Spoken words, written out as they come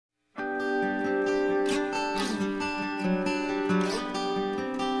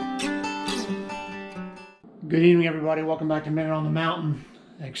Good evening, everybody. Welcome back to Minute on the Mountain.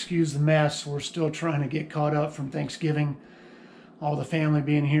 Excuse the mess. We're still trying to get caught up from Thanksgiving. All the family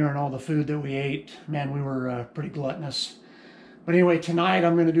being here and all the food that we ate. Man, we were pretty gluttonous. But anyway, tonight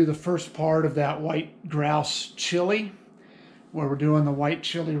I'm going to do the first part of that white grouse chili, where we're doing the white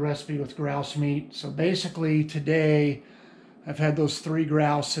chili recipe with grouse meat. So basically today, I've had those 3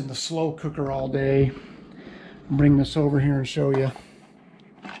 grouse in the slow cooker all day. I'll bring this over here and show you.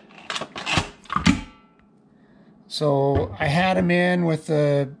 So I had them in with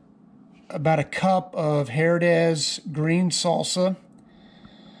about a cup of Herdez green salsa,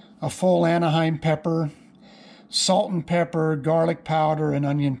 a full Anaheim pepper, salt and pepper, garlic powder, and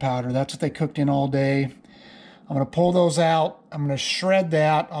onion powder. That's what they cooked in all day. I'm going to pull those out. I'm going to shred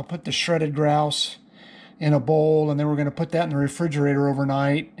that. I'll put the shredded grouse in a bowl, and then we're going to put that in the refrigerator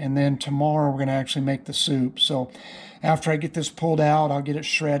overnight, and then tomorrow we're going to actually make the soup. So after I get this pulled out, I'll get it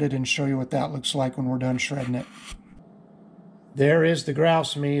shredded and show you what that looks like when we're done shredding it. There is the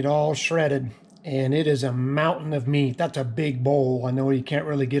grouse meat all shredded, and it is a mountain of meat. That's a big bowl. I know you can't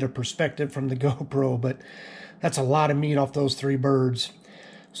really get a perspective from the GoPro, but that's a lot of meat off those 3 birds.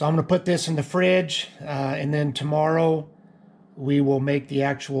 So I'm going to put this in the fridge, and then tomorrow we will make the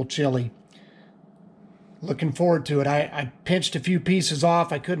actual chili. Looking forward to it. I pinched a few pieces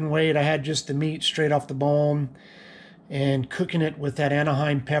off. I couldn't wait. I had just the meat straight off the bone, and cooking it with that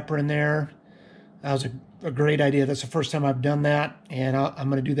Anaheim pepper in there. That was a great idea. That's the first time I've done that, and I'm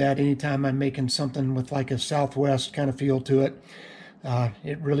going to do that anytime I'm making something with like a Southwest kind of feel to it.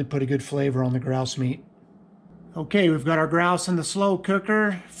 It really put a good flavor on the grouse meat. Okay, we've got our grouse in the slow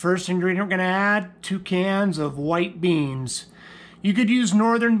cooker. First ingredient we're going to add, 2 cans of white beans. You could use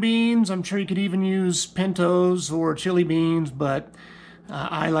northern beans. I'm sure you could even use pintos or chili beans, but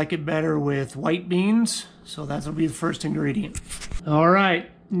I like it better with white beans. So that'll be the first ingredient. All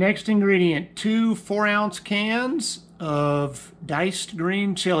right, next ingredient, 2 4-ounce cans of diced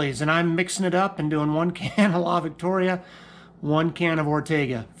green chilies. And I'm mixing it up and doing 1 can of La Victoria, 1 can of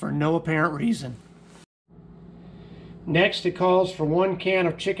Ortega for no apparent reason. Next, it calls for 1 can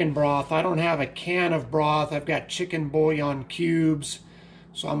of chicken broth. I don't have a can of broth. I've got chicken bouillon cubes,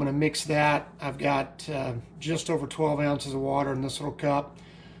 so I'm going to mix that. I've got just over 12 ounces of water in this little cup,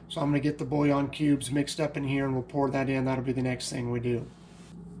 so I'm going to get the bouillon cubes mixed up in here, and we'll pour that in. That'll be the next thing we do.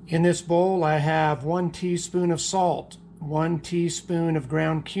 In this bowl, I have 1 teaspoon of salt, 1 teaspoon of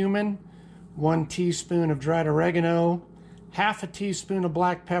ground cumin, 1 teaspoon of dried oregano, half a teaspoon of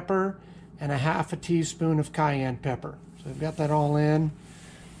black pepper, and a half a teaspoon of cayenne pepper. So we've got that all in,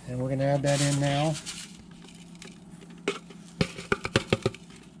 and we're going to add that in now.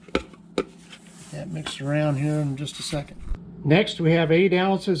 That mixed around here in just a second. Next, we have 8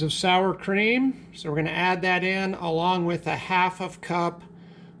 ounces of sour cream. So we're going to add that in along with a half of cup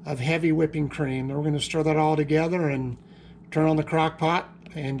of heavy whipping cream. Then we're going to stir that all together and turn on the crock pot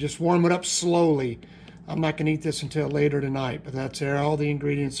and just warm it up slowly. I'm not going to eat this until later tonight, but that's all the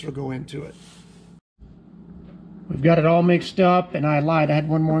ingredients that will go into it. We've got it all mixed up, and I lied. I had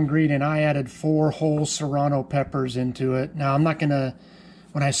 1 more ingredient. I added 4 whole serrano peppers into it. Now, I'm not going to,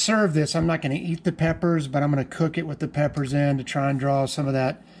 when I serve this, I'm not going to eat the peppers, but I'm going to cook it with the peppers in to try and draw some of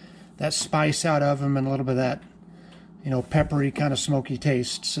that spice out of them and a little bit of that, peppery kind of smoky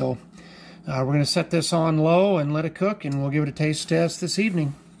taste. So we're going to set this on low and let it cook, and we'll give it a taste test this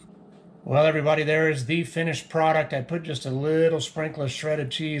evening. Well, everybody, there is the finished product. I put just a little sprinkle of shredded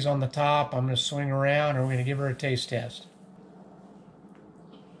cheese on the top. I'm going to swing around, and we're going to give her a taste test.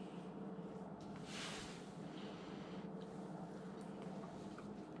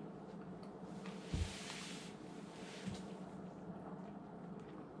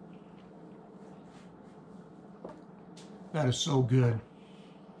 That is so good.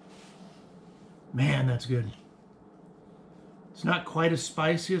 Man, that's good. It's not quite as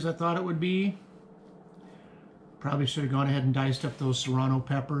spicy as I thought it would be. Probably should have gone ahead and diced up those serrano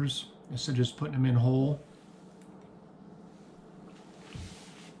peppers instead of just putting them in whole.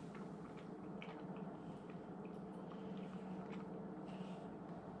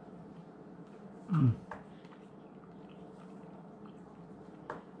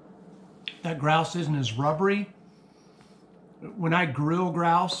 That grouse isn't as rubbery. When I grill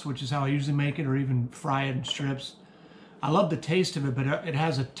grouse, which is how I usually make it, or even fry it in strips, I love the taste of it, but it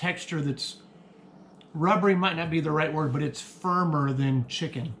has a texture that's rubbery, might not be the right word, but it's firmer than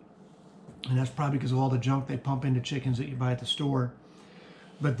chicken. And that's probably because of all the junk they pump into chickens that you buy at the store.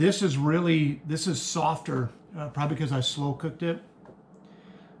 But this is softer, probably because I slow cooked it.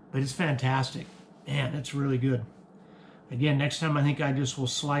 But it's fantastic. Man, it's really good. Again, next time I think I just will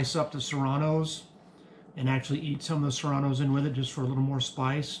slice up the serranos and actually eat some of the serranos in with it just for a little more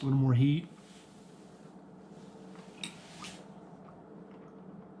spice, a little more heat.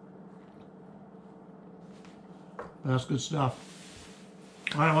 But that's good stuff.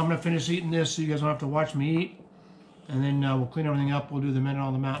 All right, well, I'm going to finish eating this so you guys don't have to watch me eat. And then we'll clean everything up. We'll do the Minute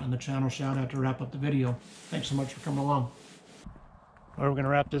on the Mountain and the channel shout out to wrap up the video. Thanks so much for coming along. All right, we're going to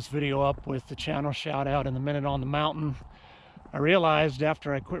wrap this video up with the channel shout out and the Minute on the Mountain. I realized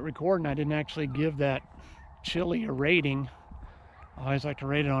after I quit recording, I didn't actually give that chili a rating. I always like to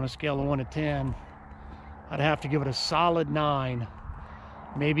rate it on a scale of 1 to 10. I'd have to give it a solid 9,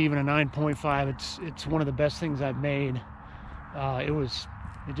 maybe even a 9.5. It's one of the best things I've made.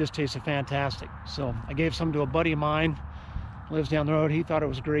 It just tasted fantastic. So I gave some to a buddy of mine, lives down the road. He thought it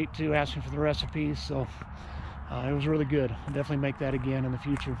was great too, asked me for the recipes. So it was really good. I'll definitely make that again in the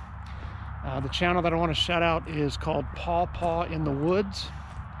future. The channel that I want to shout out is called PaPaw in the Woods.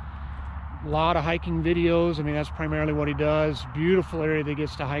 A lot of hiking videos. I mean, that's primarily what he does. Beautiful area that he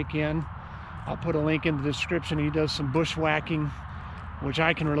gets to hike in. I'll put a link in the description. He does some bushwhacking, which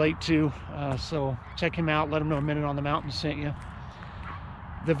I can relate to. So check him out. Let him know a Minute on the Mountain sent you.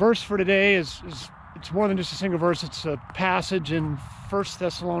 The verse for today is it's more than just a single verse. It's a passage in 1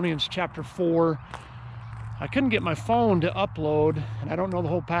 Thessalonians chapter 4. I couldn't get my phone to upload, and I don't know the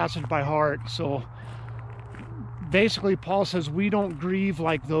whole passage by heart. So basically, Paul says we don't grieve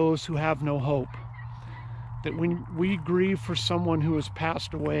like those who have no hope. That when we grieve for someone who has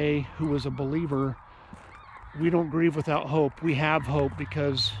passed away, who was a believer, we don't grieve without hope. We have hope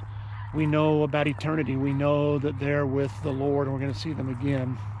because we know about eternity. We know that they're with the Lord and we're going to see them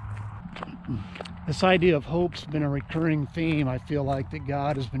again. This idea of hope's been a recurring theme, I feel like, that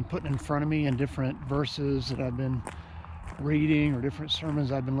God has been putting in front of me in different verses that I've been reading or different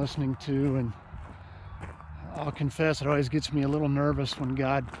sermons I've been listening to. And I'll confess, it always gets me a little nervous when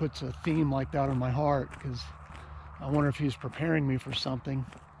God puts a theme like that on my heart, because I wonder if he's preparing me for something.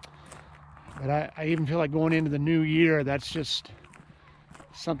 But I even feel like going into the new year, that's just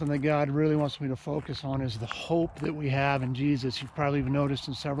something that God really wants me to focus on, is the hope that we have in Jesus. You've probably even noticed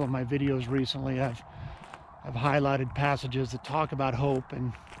in several of my videos recently, I've highlighted passages that talk about hope,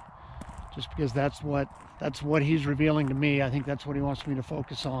 and just because that's what he's revealing to me, I think that's what he wants me to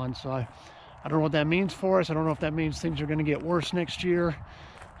focus on. So I don't know what that means for us. I don't know if that means things are going to get worse next year.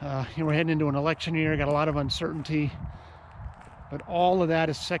 We're heading into an election year, got a lot of uncertainty, but all of that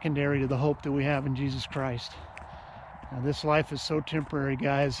is secondary to the hope that we have in Jesus Christ. Now, this life is so temporary,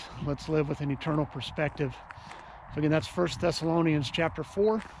 guys. Let's live with an eternal perspective. So again, that's 1 Thessalonians chapter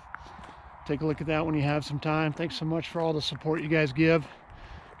 4. Take a look at that when you have some time. Thanks so much for all the support you guys give.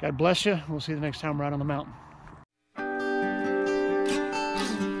 God bless you. We'll see you the next time right on the mountain.